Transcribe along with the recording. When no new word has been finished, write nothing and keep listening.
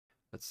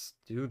Let's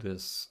do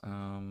this.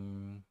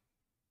 Let's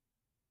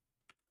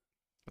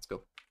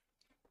go.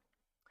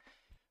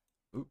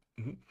 Ooh,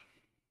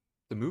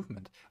 the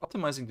movement.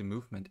 Optimizing the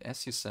movement,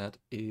 as you said,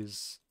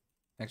 is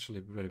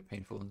actually very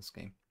painful in this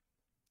game.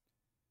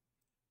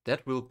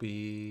 That will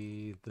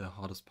be the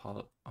hardest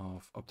part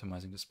of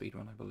optimizing the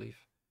speedrun, I believe.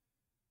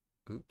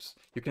 Oops.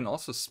 You can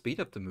also speed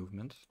up the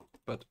movement,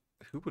 but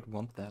who would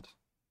want that?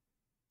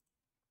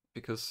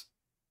 Because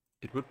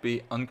it would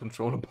be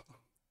uncontrollable.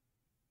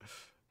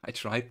 I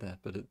tried that,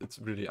 but it's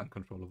really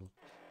uncontrollable.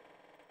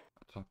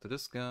 I'll talk to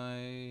this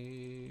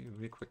guy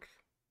real quick.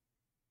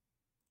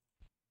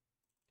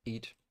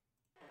 Eat.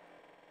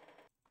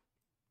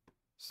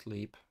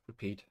 Sleep.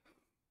 Repeat.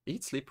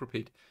 Eat, sleep,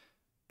 repeat.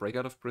 Break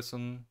out of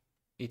prison.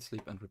 Eat,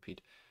 sleep, and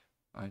repeat.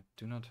 I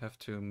do not have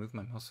to move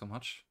my mouse so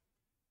much.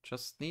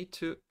 Just need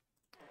to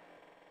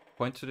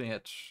point to the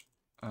edge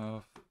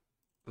of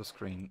the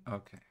screen.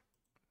 Okay.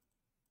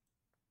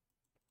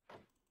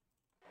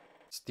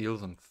 Steal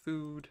some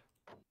food.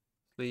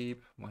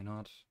 Sleep. Why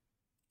not?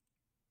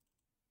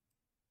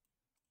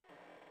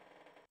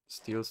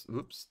 Steal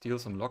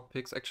some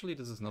lockpicks. Actually,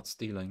 this is not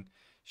stealing.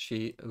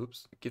 She,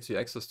 gives you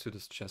access to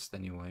this chest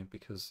anyway,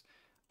 because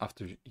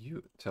after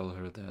you tell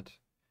her that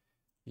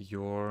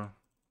your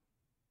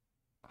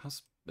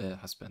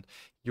husband,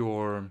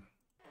 your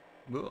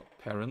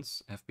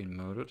parents have been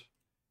murdered,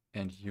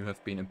 and you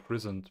have been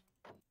imprisoned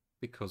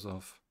because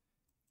of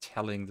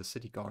telling the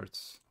city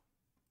guards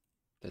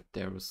that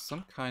there was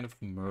some kind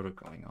of murder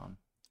going on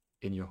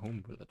in your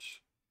home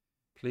village.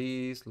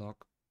 Please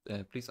unlock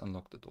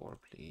the door.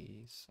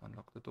 Please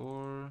unlock the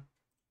door.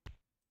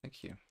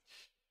 Thank you.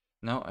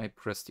 Now I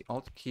press the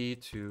Alt key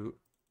to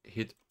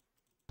hit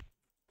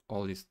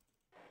all these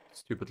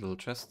stupid little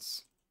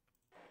chests.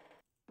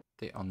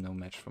 They are no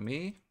match for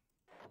me.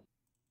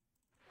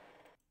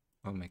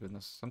 Oh my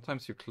goodness.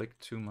 Sometimes you click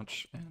too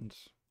much and...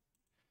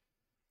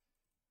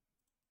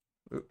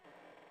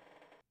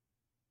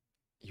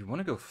 You want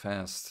to go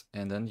fast,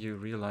 and then you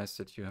realize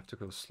that you have to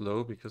go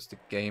slow because the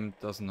game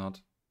does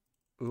not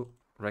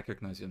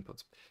recognize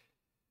inputs.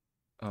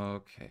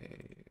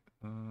 Okay.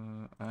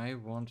 I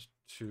want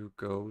to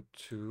go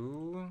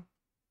to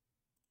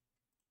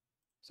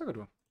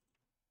Sagadur.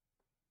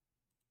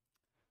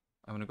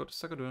 I want to go to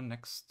Sagadur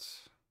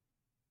next.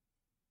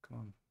 Come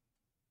on.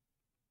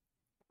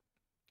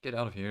 Get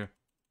out of here.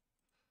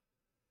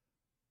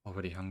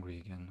 Already hungry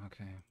again.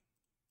 Okay.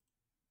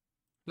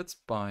 Let's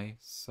buy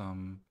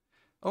some...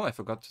 Oh, I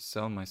forgot to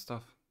sell my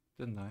stuff,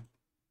 didn't I?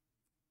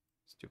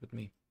 Stupid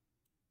me.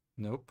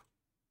 Nope.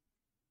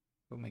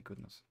 Oh my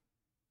goodness.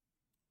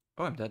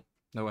 Oh, I'm dead.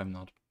 No, I'm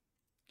not.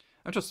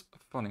 I'm just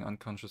falling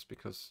unconscious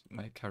because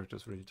my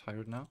character's really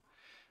tired now.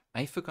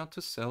 I forgot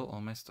to sell all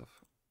my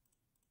stuff.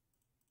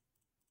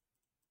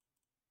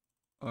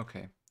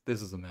 Okay,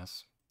 this is a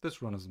mess.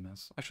 This run is a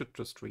mess. I should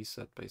just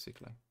reset,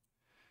 basically,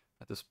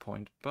 at this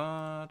point,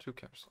 but who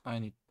cares? I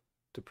need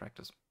to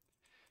practice.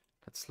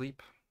 Let's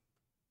sleep.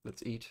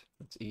 Let's eat.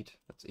 Let's eat.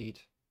 Let's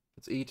eat.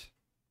 Let's eat.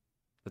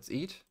 Let's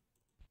eat.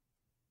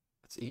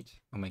 Let's eat.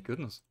 Oh my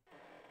goodness.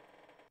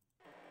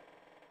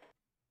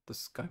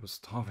 This guy was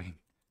starving.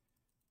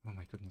 Oh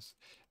my goodness.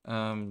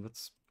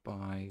 Let's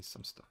buy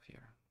some stuff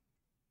here.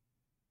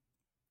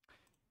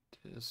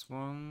 This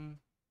one.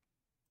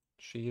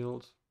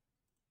 Shield.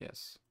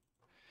 Yes.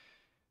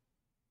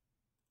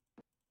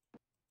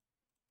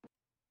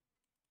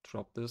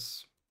 Drop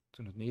this.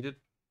 Do not need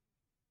it.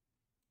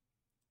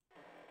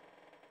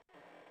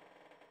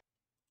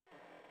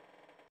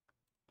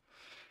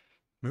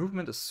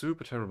 Movement is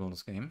super terrible in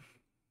this game.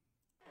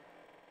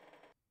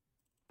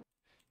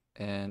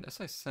 And as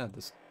I said,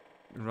 this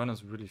run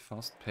is really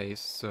fast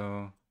paced,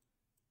 so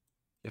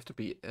you have to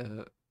be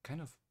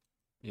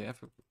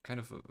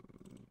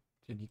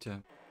you need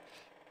to,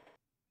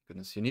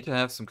 goodness, you need to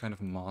have some kind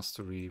of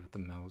mastery with the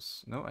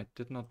mouse. No, I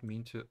did not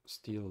mean to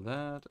steal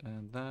that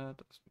and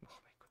that. Oh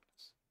my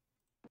goodness.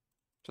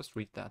 Just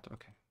read that,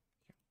 okay.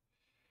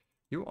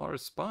 You are a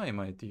spy,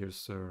 my dear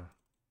sir.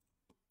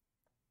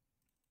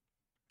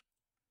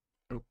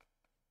 Oh.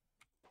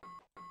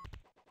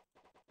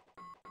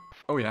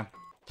 Oh yeah.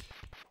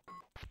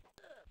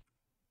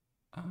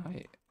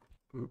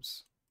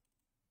 Oops.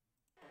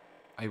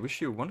 I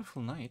wish you a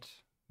wonderful night,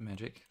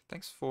 Magic.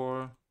 Thanks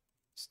for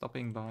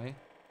stopping by.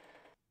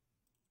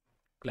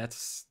 Glad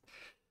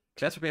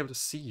to be able to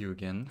see you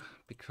again,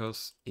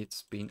 because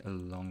it's been a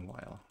long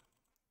while.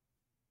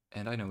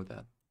 And I know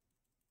that.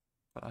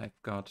 But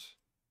I've got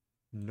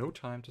no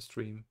time to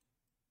stream.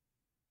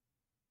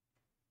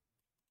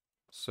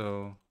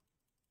 So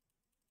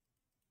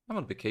I'm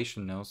on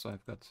vacation now, so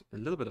I've got a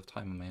little bit of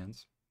time on my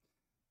hands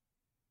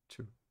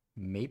to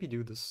maybe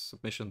do this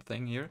submission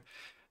thing here.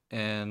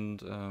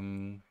 And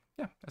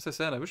yeah, as I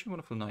said, I wish you a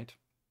wonderful night.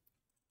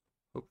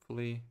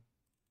 Hopefully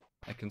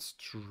I can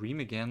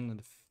stream again in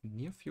the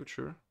near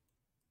future.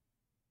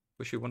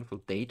 Wish you a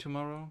wonderful day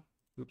tomorrow.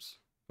 Oops.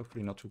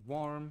 Hopefully not too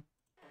warm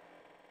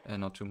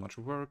and not too much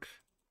work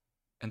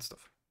and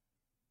stuff.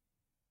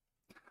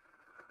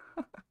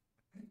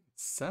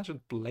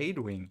 Sergeant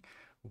Bladewing,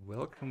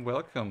 welcome,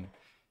 welcome.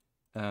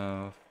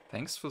 Uh,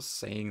 Thanks for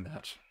saying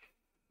that.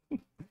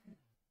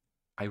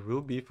 I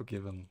will be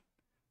forgiven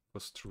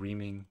for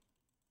streaming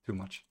too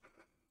much.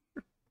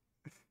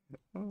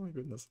 Oh my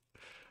goodness.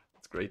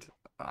 That's great.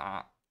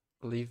 Ah,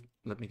 leave.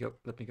 Let me go.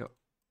 Let me go.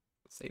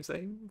 Save,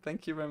 save.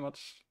 Thank you very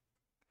much.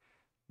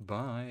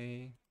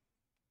 Bye.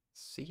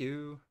 See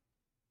you.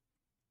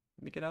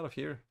 Let me get out of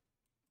here.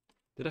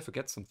 Did I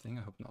forget something?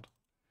 I hope not.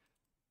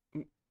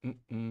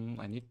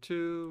 I need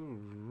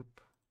to...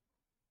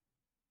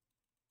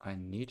 I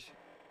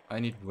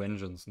need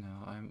vengeance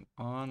now. I'm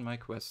on my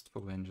quest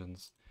for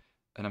vengeance.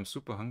 And I'm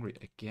super hungry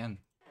again.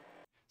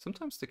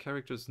 Sometimes the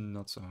character is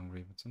not so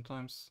hungry, but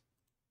sometimes...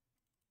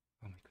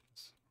 Oh my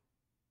goodness.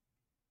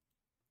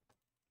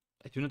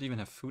 I do not even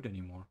have food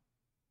anymore.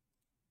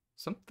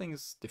 Something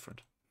is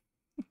different.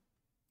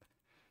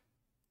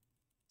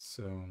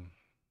 So...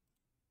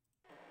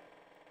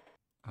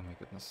 Oh my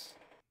goodness.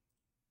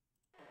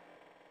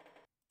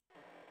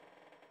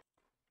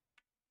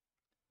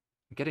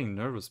 I'm getting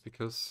nervous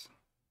because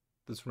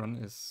this run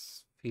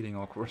is feeling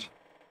awkward.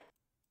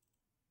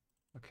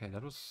 Okay,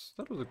 that was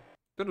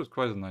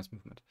quite a nice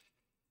movement.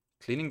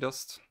 Cleaning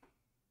dust.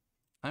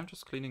 I'm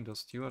just cleaning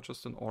dust. You are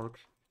just an orc.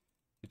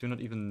 You do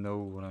not even know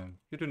what I'm...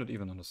 You do not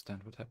even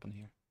understand what happened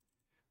here.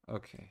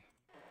 Okay.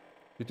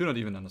 You do not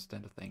even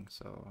understand a thing,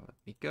 so let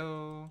me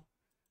go.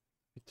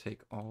 We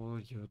take all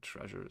your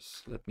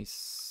treasures. Let me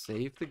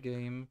save the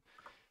game.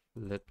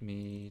 Let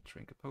me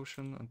drink a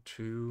potion and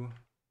two.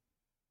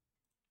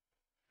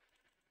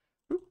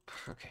 Oop,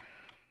 okay.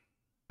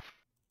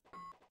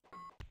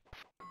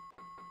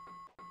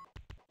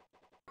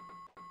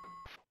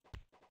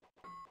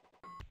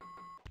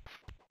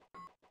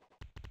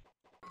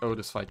 Oh,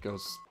 this fight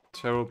goes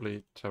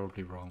terribly,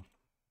 terribly wrong.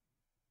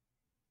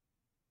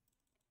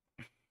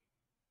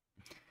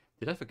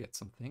 Did I forget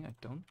something? I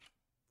don't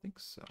think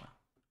so.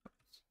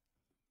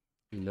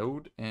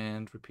 Load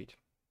and repeat.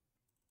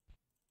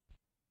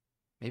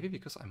 Maybe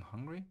because I'm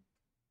hungry?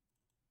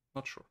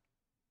 Not sure.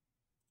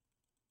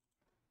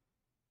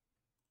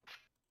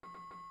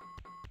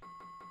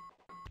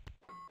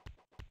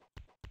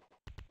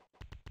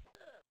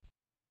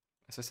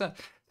 As I said,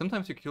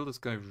 sometimes you kill this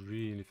guy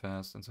really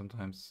fast and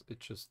sometimes it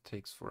just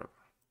takes forever.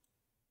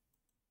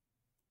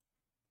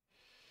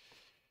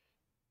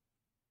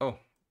 Oh,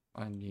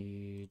 I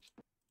need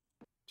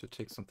to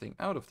take something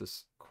out of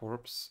this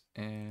corpse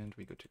and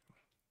we go to...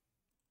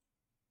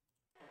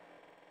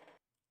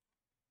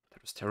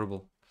 That was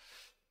terrible.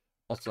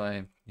 Also,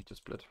 I need to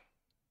split.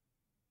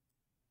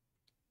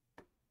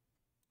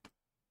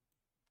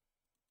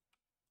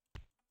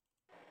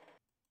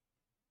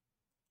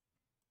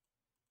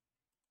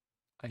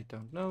 I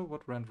don't know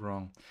what went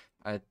wrong.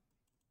 I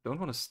don't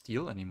want to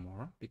steal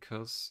anymore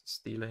because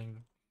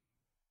stealing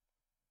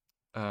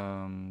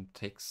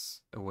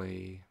takes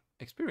away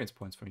experience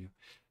points from you.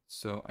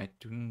 So I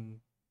do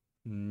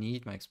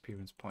need my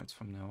experience points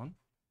from now on.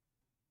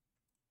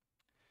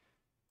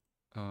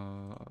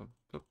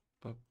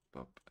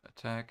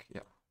 Attack,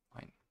 yeah,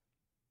 fine.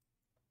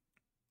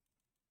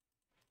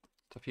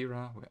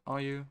 Tafira, where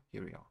are you?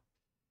 Here we are.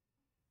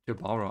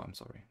 Tubara, I'm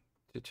sorry.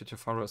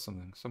 Tafara is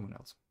someone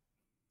else.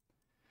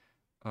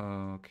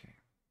 Okay.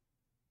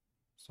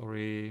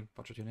 Sorry,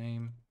 butchered your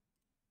name.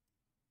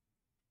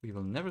 We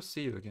will never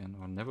see you again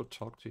or never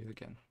talk to you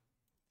again.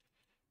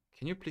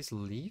 Can you please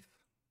leave?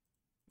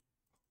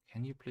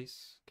 Can you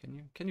please?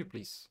 Can you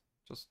please?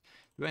 Just,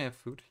 do I have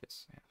food?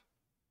 Yes, I have.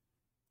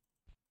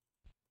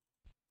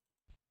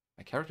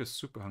 My character is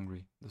super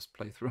hungry this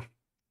playthrough.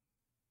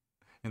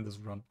 In this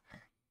run.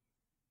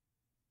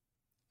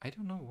 I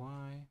don't know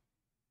why.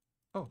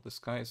 Oh, this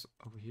guy is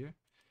over here.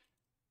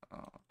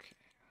 Okay.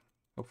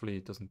 Hopefully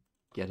it doesn't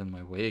get in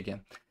my way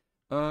again.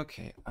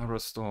 Okay,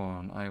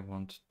 Arastorn. I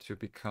want to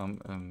become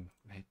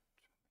wait.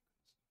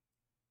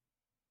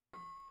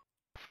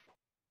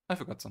 I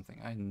forgot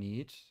something. I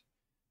need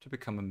to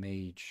become a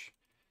mage.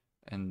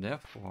 And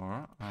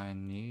therefore I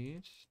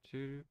need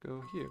to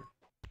go here.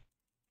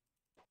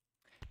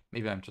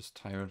 Maybe I'm just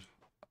tired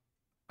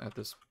at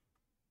this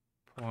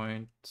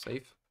point.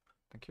 Save.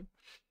 Thank you.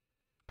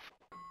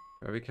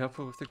 Very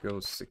careful with the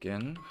ghosts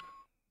again.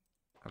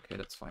 Okay,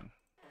 that's fine.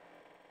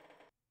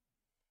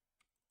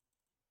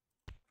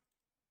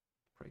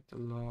 Break the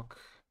lock.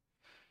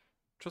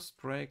 Just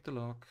break the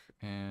lock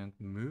and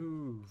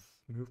move.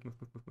 Move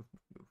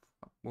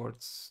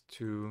upwards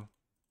to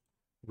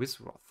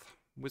Wisroth.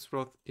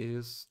 Wisroth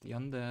is the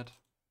undead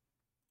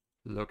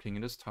lurking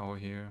in this tower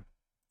here.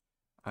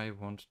 I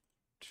want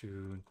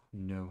to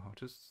know how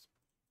to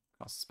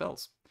cast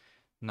spells.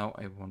 Now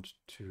I want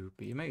to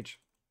be a mage.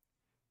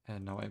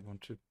 And now I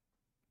want to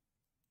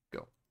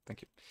go.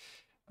 Thank you.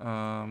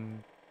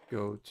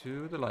 Go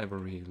to the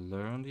library.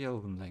 Learn the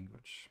Elven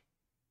language.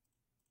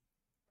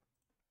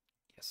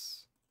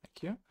 Yes.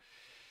 Thank you.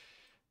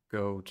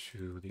 Go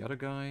to the other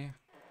guy.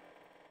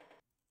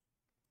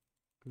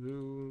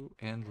 Blue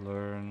and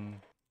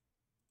learn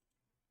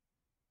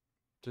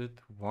the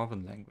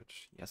Dwarven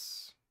language.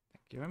 Yes.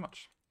 Thank you very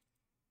much.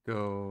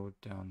 Go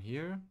down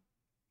here.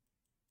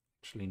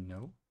 Actually,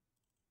 no.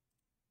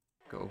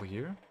 Go over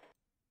here.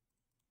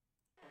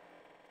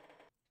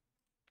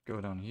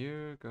 go down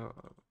here, go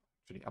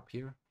actually up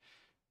here,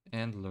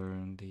 and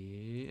learn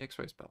the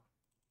X-ray spell.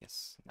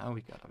 Yes, now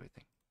we got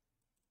everything.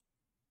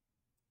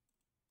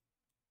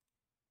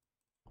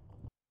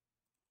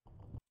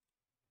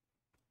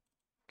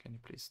 Can you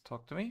please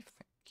talk to me?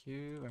 Thank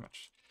you very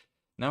much.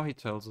 Now he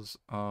tells us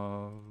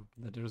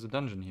that there is a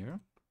dungeon here.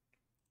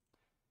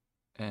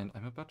 And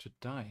I'm about to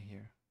die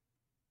here.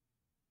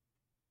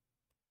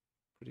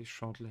 Pretty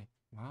shortly.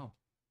 Wow.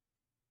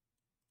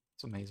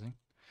 It's amazing.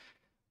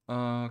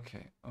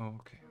 Okay.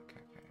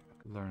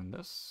 Learn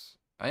this.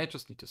 I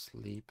just need to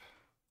sleep.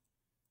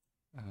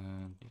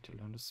 Need to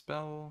learn the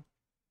spell.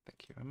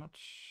 Thank you very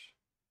much.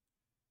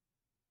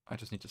 I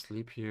just need to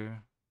sleep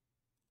here.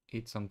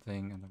 Eat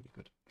something and I'll be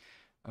good.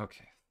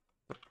 Okay.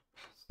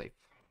 Safe.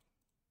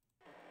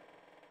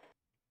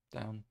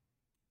 Down.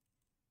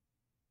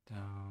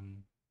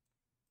 Down.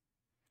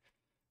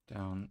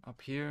 Down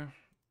up here.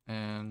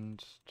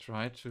 And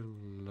try to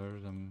lure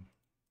them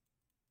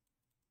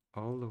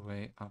all the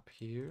way up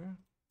here.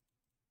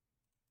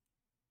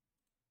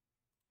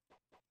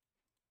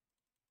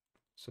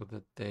 So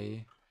that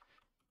they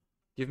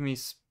give me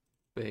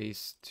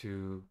space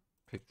to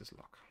pick this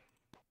lock.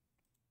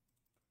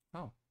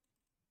 Oh,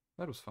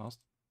 that was fast.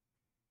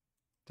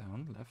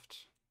 Down,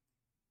 left.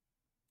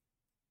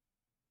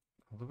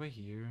 All the way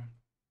here.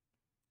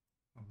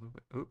 All the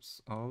way,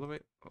 oops, all the way,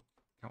 oh,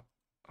 no,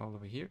 all the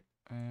way here.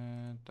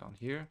 And down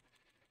here.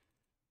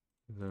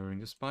 Luring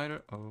the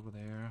spider over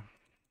there.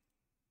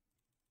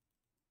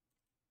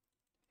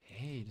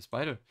 Hey, the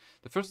spider.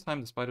 The first time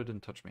the spider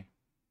didn't touch me.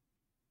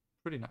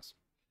 Pretty nice.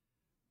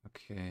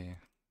 Okay.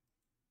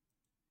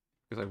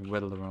 Because I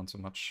waddled around so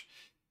much.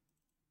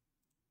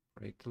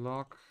 Break the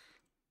lock.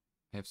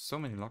 I have so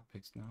many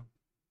lockpicks now.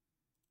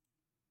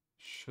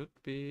 Should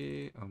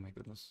be... oh my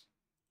goodness.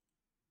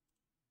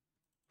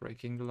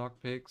 Breaking the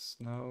lockpicks.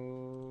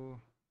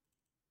 No.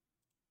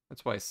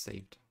 That's why I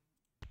saved.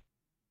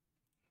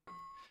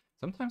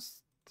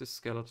 Sometimes the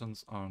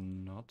skeletons are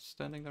not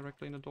standing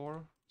directly in the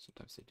door.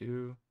 Sometimes they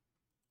do.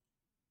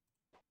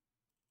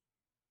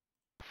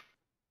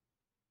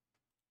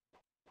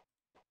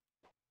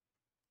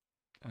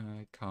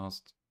 I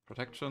cast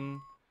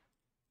protection.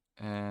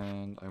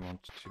 And I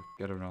want to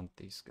get around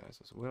these guys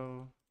as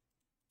well.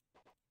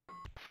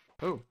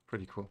 Oh,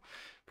 pretty cool.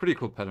 Pretty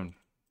cool pattern.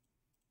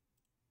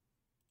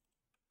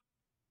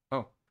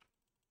 Oh.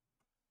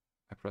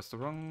 I pressed the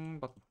wrong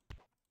button.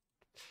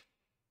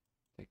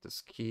 Take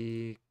this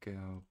key,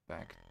 go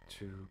back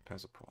to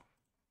Persipore.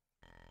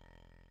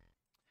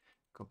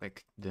 Go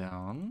back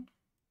down.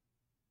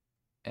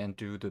 And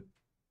do the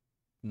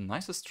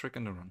nicest trick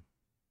in the run.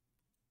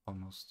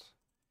 Almost.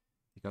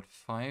 We got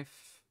 5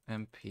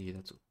 MP,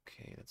 that's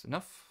okay, that's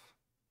enough.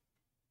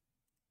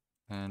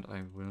 And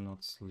I will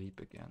not sleep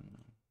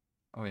again.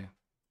 Oh yeah,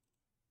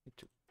 me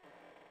too.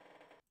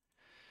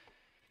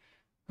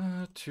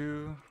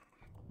 2,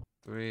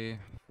 3,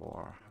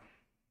 4,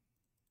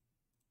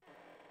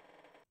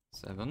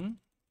 7,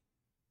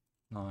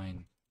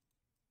 9.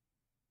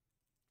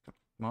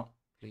 Come on,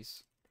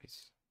 please,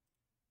 please.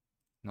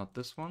 Not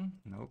this one,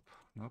 nope,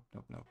 nope,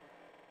 nope, nope.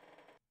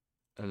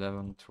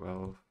 11,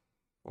 12,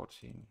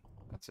 14,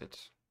 that's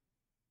it.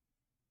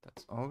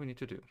 That's all we need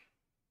to do.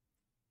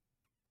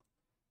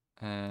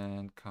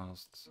 And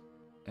cast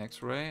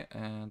X-ray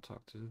and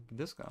talk to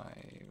this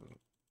guy,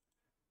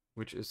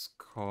 which is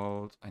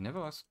called... I never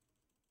asked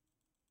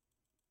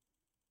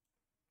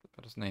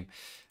about his name.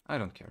 I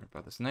don't care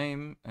about his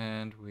name,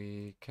 and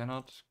we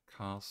cannot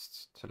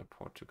cast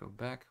teleport to go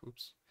back.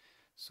 Oops.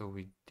 So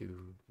we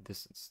do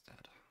this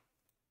instead.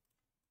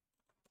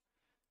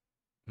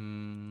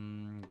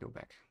 Go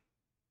back.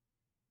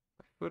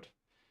 By foot.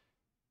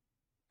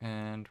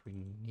 And we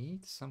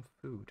need some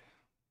food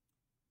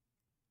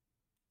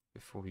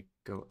before we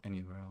go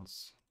anywhere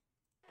else.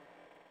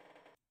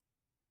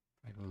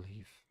 I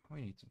believe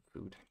we need some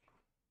food.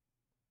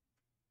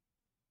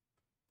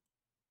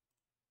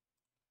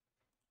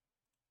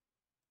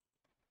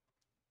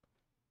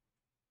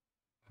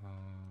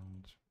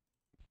 And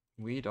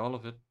we eat all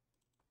of it.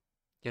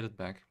 Get it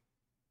back.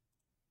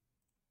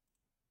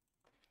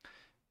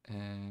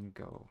 And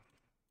go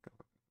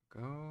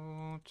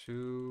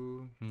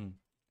to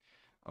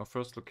our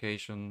first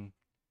location.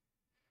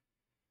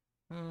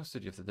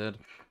 City of the Dead.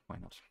 Why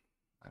not?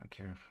 I don't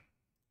care.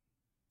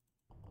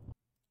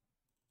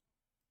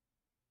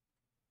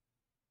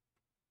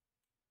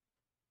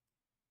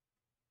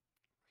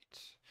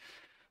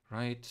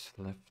 Right,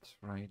 left,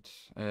 right.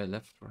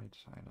 Left, right.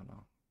 I don't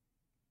know.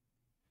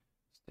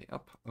 Stay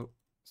up. Oh,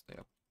 stay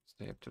up.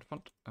 Stay up to the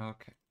front.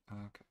 Okay,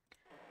 okay.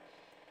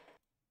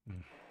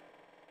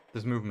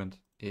 This movement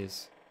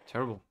is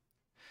terrible.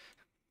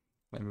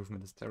 My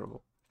movement is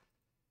terrible.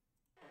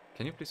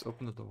 Can you please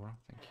open the door?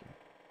 Thank you.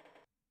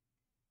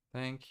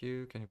 Thank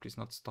you. Can you please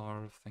not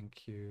starve?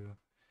 Thank you.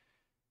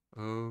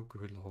 Oh,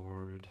 good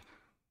lord.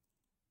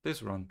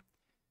 This run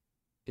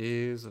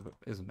is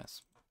a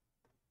mess.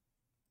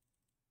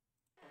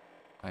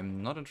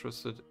 I'm not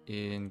interested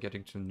in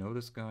getting to know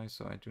this guy,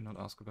 so I do not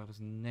ask about his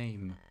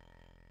name.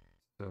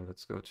 So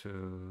let's go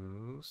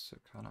to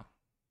Sakana.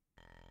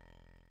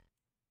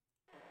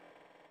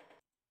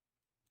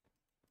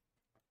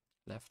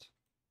 Left.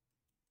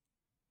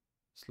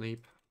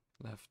 Sleep.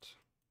 Left.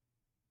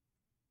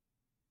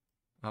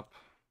 Up.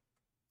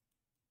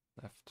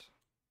 Left.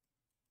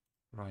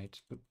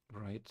 Right.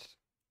 Right.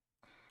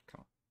 Come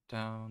on.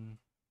 Down.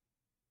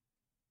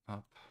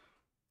 Up.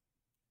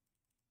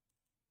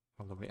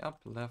 All the way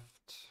up.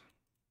 Left.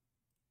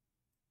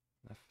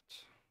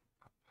 Left.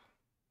 Up.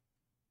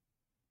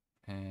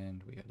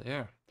 And we are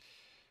there.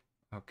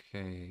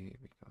 Okay,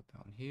 we go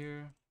down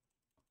here.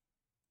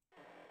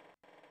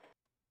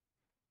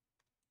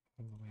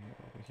 All the way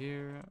over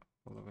here.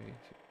 All the way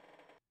to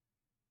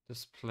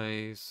this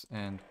place.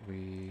 And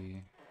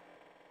we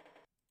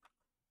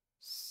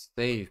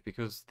save,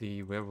 because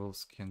the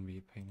werewolves can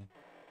be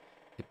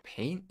a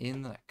pain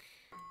in the neck.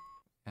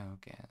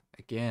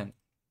 Again.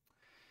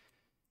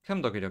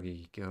 Come, doggy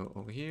doggy, go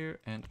over here,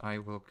 and I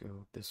will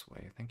go this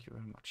way. Thank you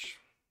very much.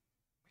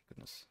 My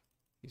goodness,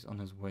 he's on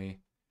his way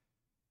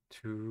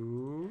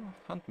to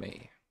hunt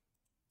me.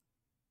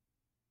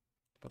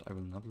 But I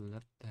will not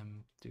let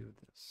them do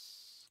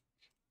this.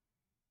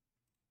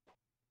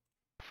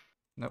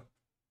 Nope,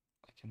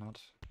 I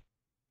cannot.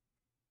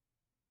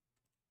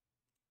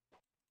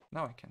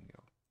 Now I can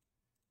go.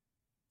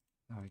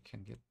 Now I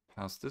can get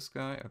past this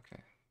guy.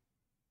 Okay.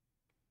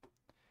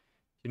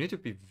 You need to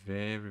be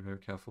very, very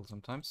careful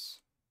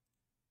sometimes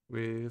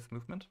with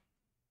movement.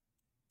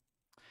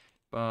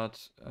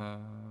 But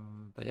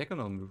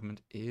diagonal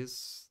movement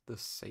is the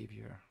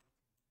savior.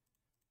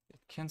 It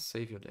can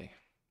save your day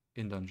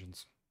in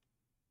dungeons.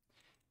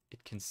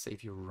 It can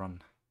save your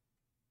run,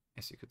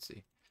 as you could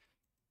see.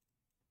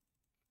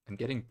 I'm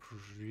getting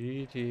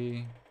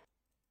pretty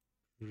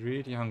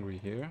hungry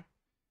here.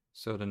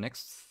 So the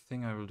next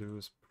thing I will do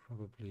is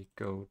probably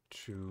go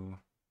to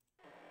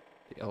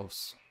the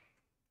elves.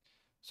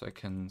 So I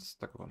can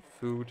stock up on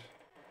food.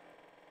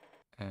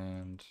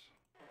 And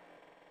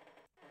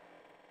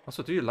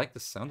also, do you like the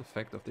sound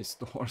effect of these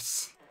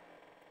doors?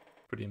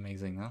 Pretty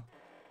amazing, huh?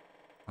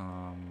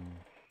 Down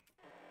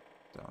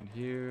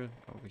here,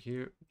 over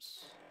here,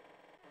 oops.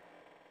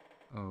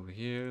 Over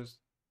here.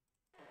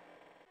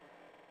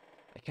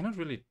 I cannot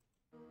really...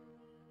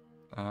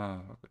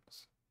 oh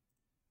goodness.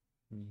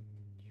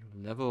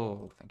 New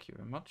level, thank you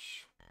very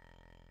much.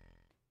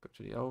 Go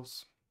to the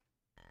elves.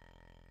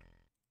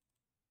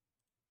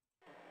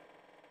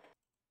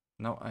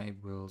 Now I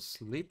will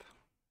sleep.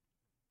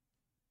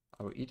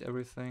 I will eat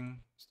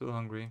everything. Still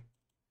hungry.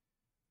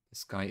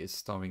 This guy is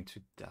starving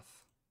to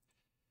death.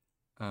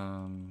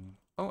 Oh,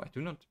 I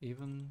do not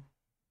even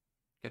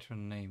get her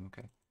name.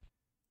 Okay.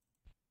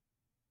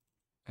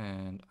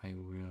 And I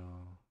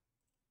will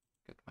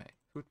get my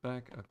food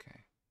back.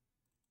 Okay.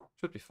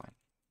 Should be fine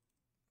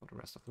for the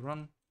rest of the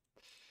run.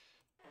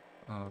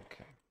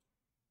 Okay.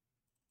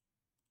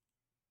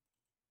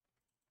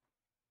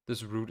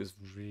 This route is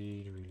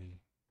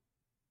really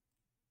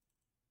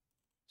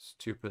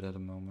stupid at the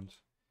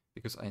moment,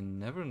 because I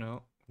never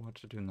know what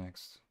to do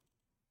next.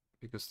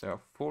 Because there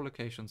are 4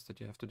 locations that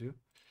you have to do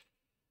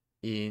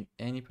in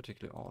any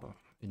particular order,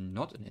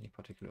 not in any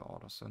particular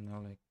order. So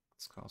now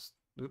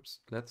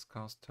let's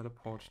cast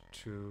teleport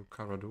to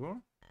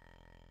Karadur.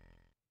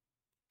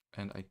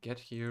 And I get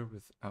here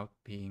without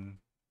being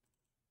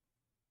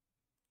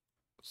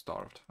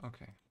starved.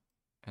 Okay.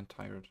 And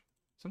tired.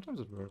 Sometimes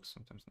it works,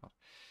 sometimes not.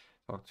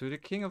 Talk to the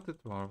king of the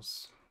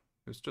dwarves,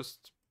 who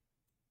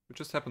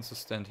just happens to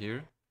stand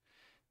here.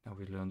 Now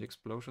we learn the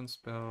explosion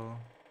spell.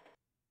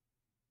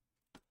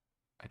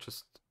 I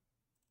just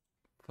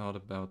thought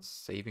about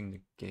saving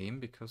the game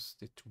because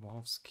the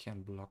dwarves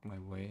can block my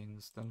way in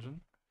this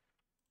dungeon.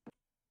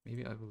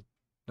 Maybe I will...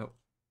 No,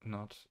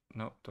 not...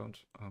 No,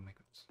 don't. Oh my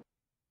goodness.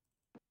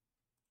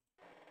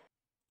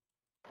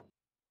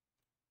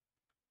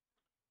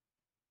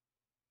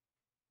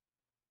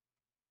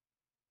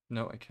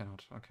 No, I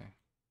cannot. Okay.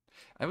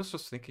 I was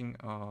just thinking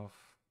of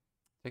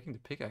taking the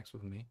pickaxe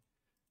with me,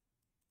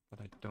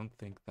 but I don't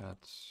think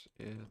that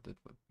it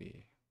would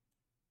be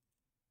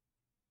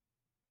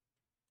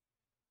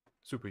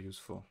super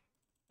useful,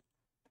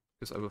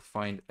 because I will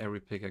find every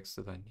pickaxe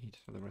that I need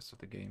for the rest of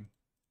the game.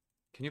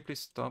 Can you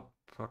please stop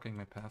blocking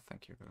my path?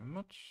 Thank you very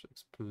much.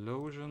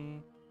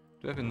 Explosion.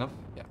 Do I have enough?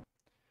 Yeah.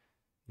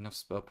 Enough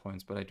spell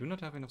points, but I do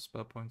not have enough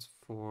spell points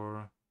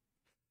for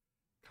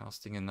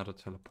casting another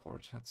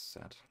teleport. That's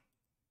sad.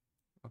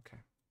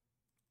 Okay.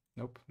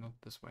 Nope,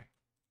 not this way.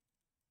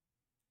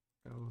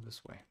 Go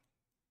this way.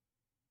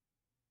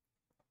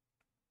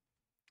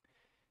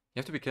 You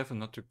have to be careful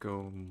not to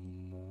go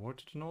more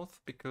to the north,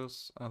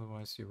 because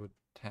otherwise you would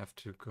have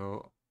to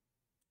go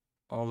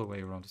all the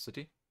way around the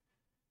city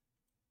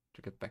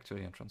to get back to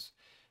the entrance.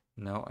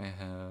 Now I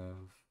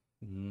have...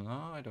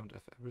 No, I don't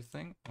have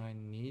everything. I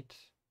need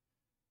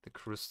the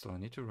crystal. I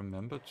need to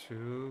remember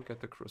to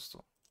get the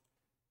crystal.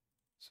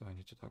 So I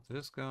need to talk to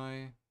this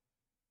guy.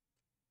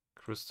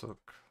 Crystal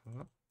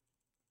Club.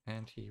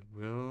 And he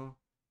will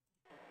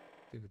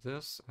do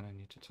this. And I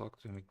need to talk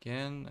to him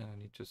again. And I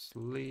need to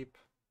sleep.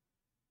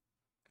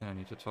 And I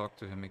need to talk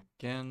to him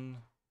again.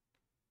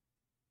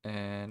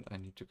 And I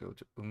need to go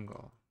to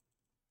Ungal.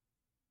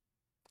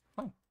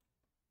 Fine.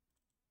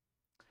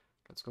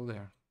 Let's go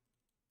there.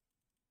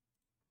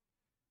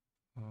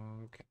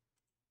 Okay.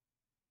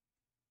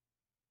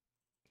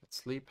 Let's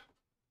sleep.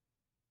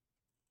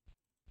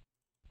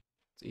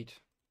 Let's eat.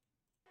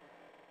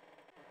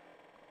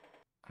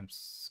 I'm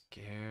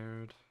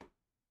scared.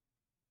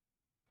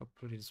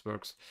 Hopefully this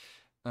works.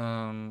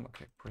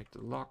 Okay, break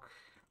the lock.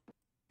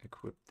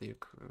 Equip the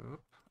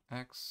equip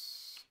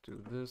axe.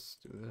 Do this,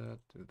 do that,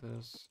 do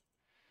this.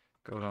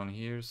 Go down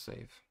here,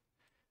 save.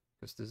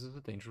 Because this is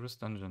a dangerous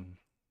dungeon.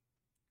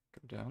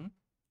 Go down.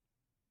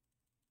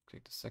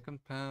 Take the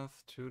second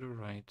path to the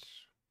right.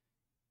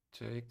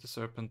 Take the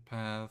serpent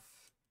path.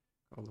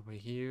 Go all the way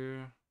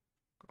here.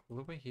 Go all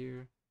the way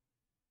here.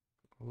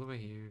 Go all the way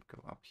here.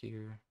 Go up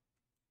here.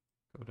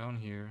 Go down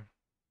here.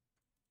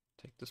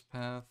 Take this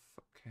path.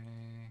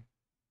 Okay.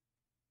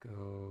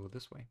 Go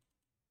this way.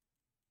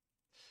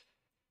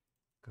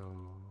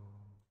 Go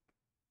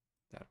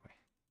that way.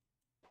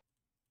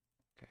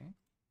 Okay.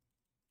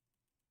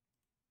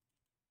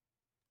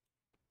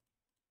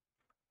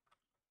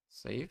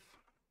 Save.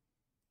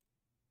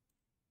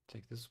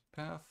 Take this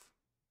path.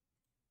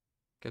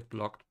 Get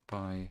blocked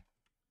by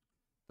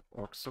the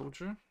orc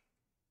soldier.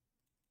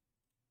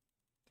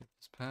 Take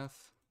this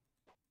path.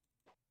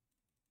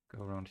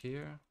 Go around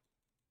here.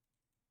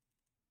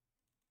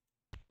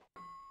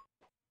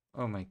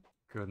 Oh my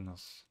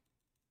goodness.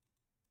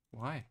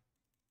 Why?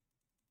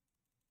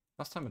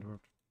 Last time it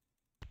worked.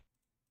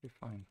 Be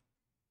fine.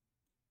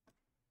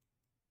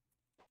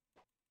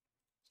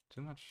 It's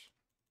too much.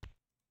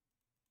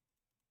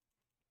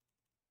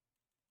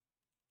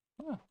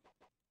 Ah,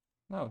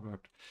 now it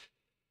worked.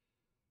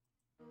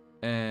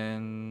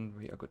 And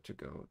we are good to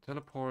go.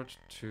 Teleport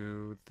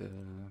to the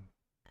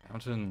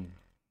mountain.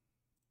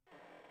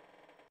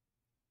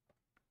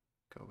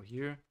 Go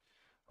here.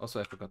 Also,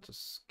 I forgot to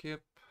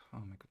skip. Oh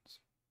my goodness.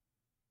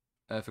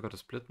 I forgot to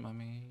split my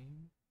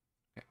main.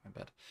 Okay, my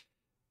bad.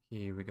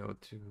 Here we go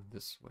to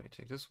this way.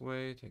 Take this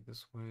way, take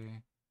this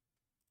way.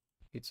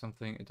 Eat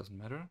something, it doesn't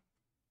matter.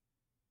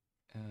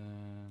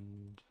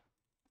 And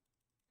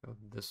go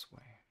this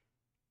way.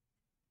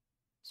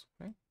 This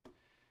way.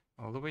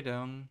 All the way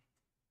down.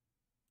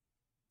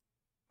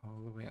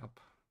 All the way up.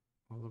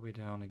 All the way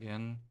down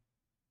again.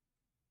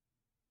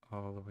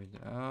 All the way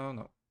down.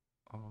 No.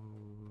 All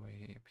the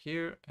way up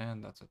here.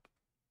 And that's it.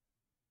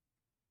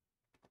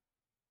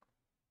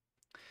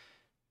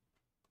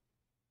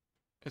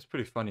 It's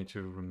pretty funny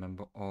to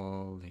remember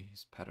all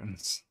these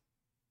patterns.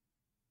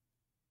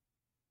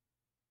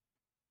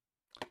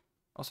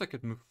 Also, I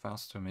could move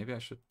faster. Maybe I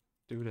should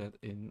do that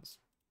in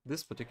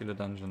this particular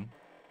dungeon.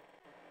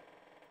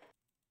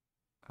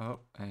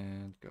 Oh,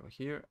 and go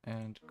here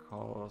and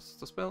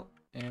cast the spell.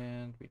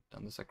 And we've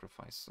done the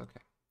sacrifice.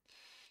 Okay.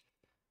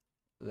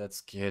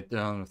 Let's get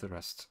down with the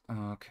rest.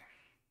 Okay.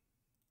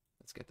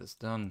 Let's get this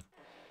done.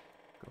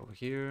 Go over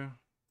here.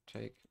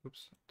 Take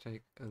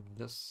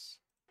this.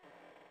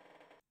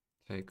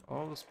 Take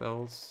all the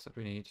spells that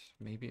we need.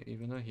 Maybe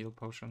even a heal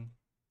potion.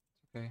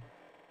 Okay.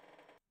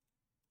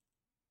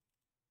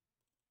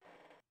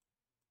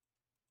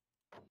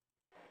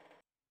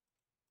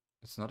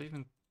 It's not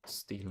even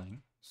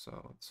stealing,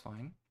 so it's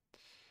fine.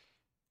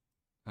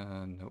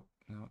 No.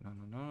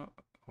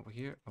 Over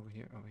here, over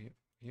here, over here,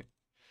 over here.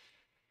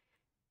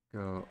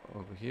 Go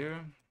over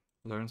here.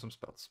 Learn some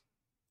spells.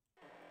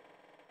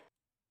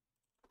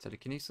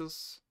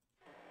 Telekinesis.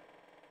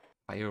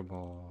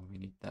 Fireball. We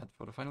need that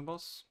for the final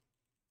boss.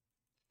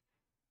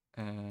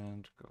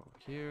 And go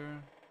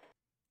here.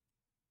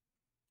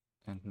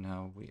 And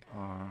now we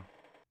are...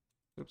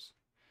 Oops.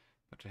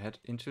 Got to head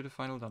into the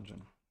final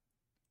dungeon.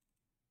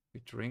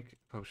 We drink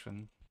a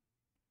potion.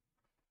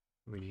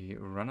 We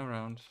run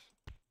around.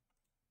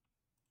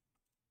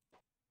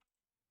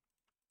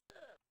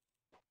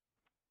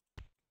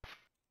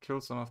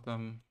 Kill some of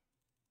them.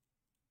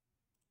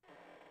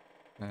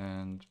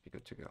 And be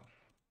good to go.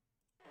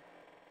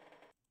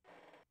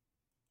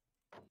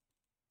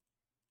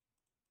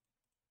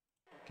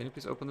 Can you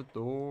please open the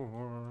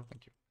door?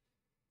 Thank you.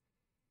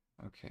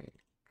 Okay.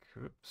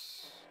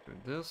 Oops. Do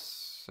this.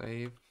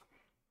 Save.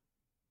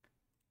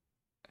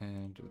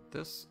 And do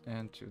this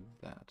and do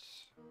that.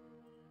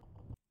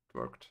 It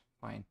worked.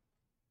 Fine.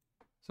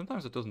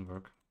 Sometimes it doesn't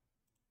work.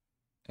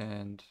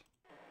 And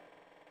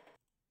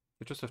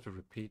you just have to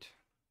repeat.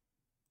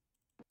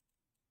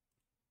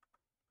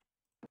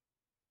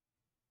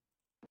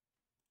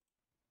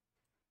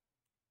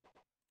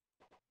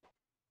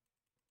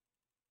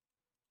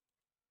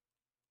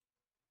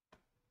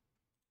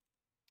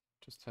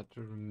 Just had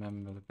to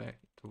remember the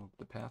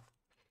path.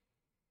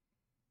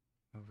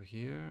 Over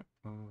here,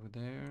 over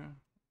there,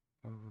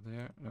 over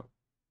there, no,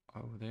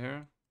 over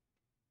there.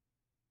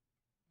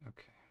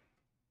 Okay.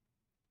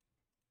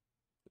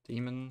 The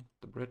demon,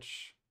 the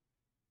bridge.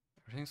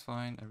 Everything's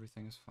fine,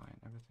 everything is fine,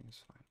 everything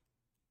is fine.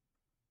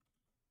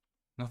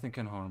 Nothing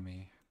can harm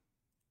me.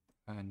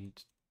 I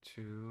need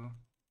to...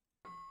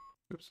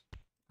 Oops.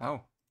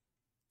 Ow.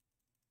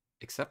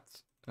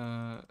 Except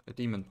a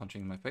demon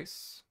punching in my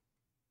face.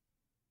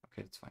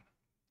 Okay, that's fine.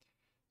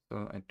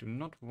 So I do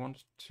not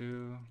want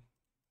to...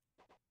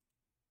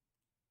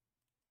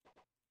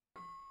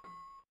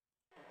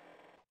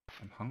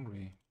 I'm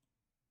hungry.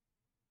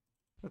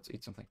 Let's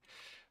eat something.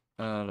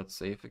 Let's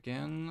save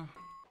again.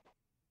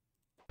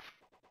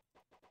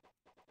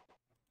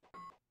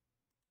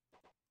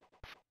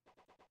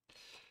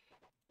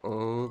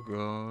 Oh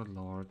god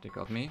lord, they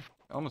got me.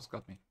 Almost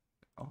got me.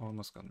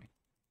 Almost got me.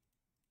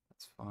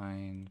 That's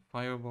fine.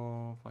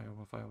 Fireball,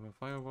 fireball, fireball,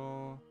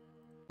 fireball.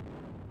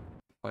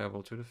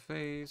 Fireball to the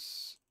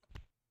face.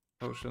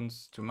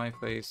 Potions to my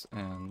face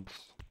and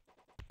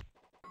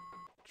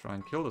try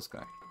and kill this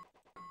guy.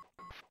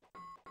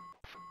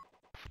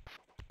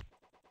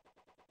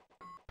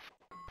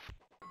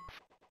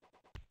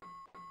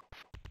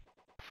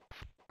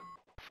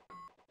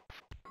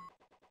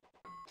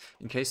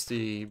 In case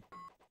the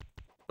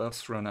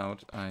buffs run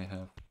out, I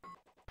have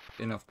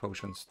enough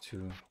potions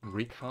to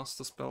recast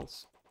the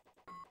spells.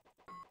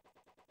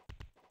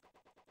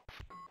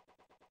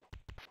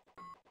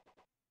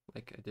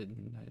 Like I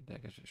didn't,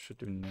 like I should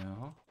do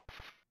now.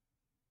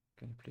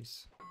 Can you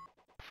please?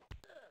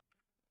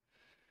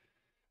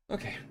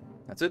 Okay,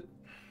 that's it.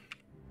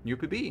 New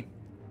PB.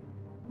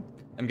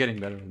 I'm getting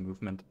better at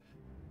movement.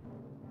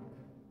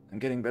 I'm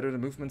getting better at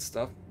movement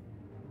stuff.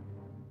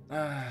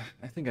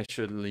 I think I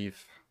should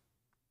leave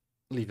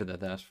it at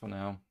that for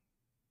now.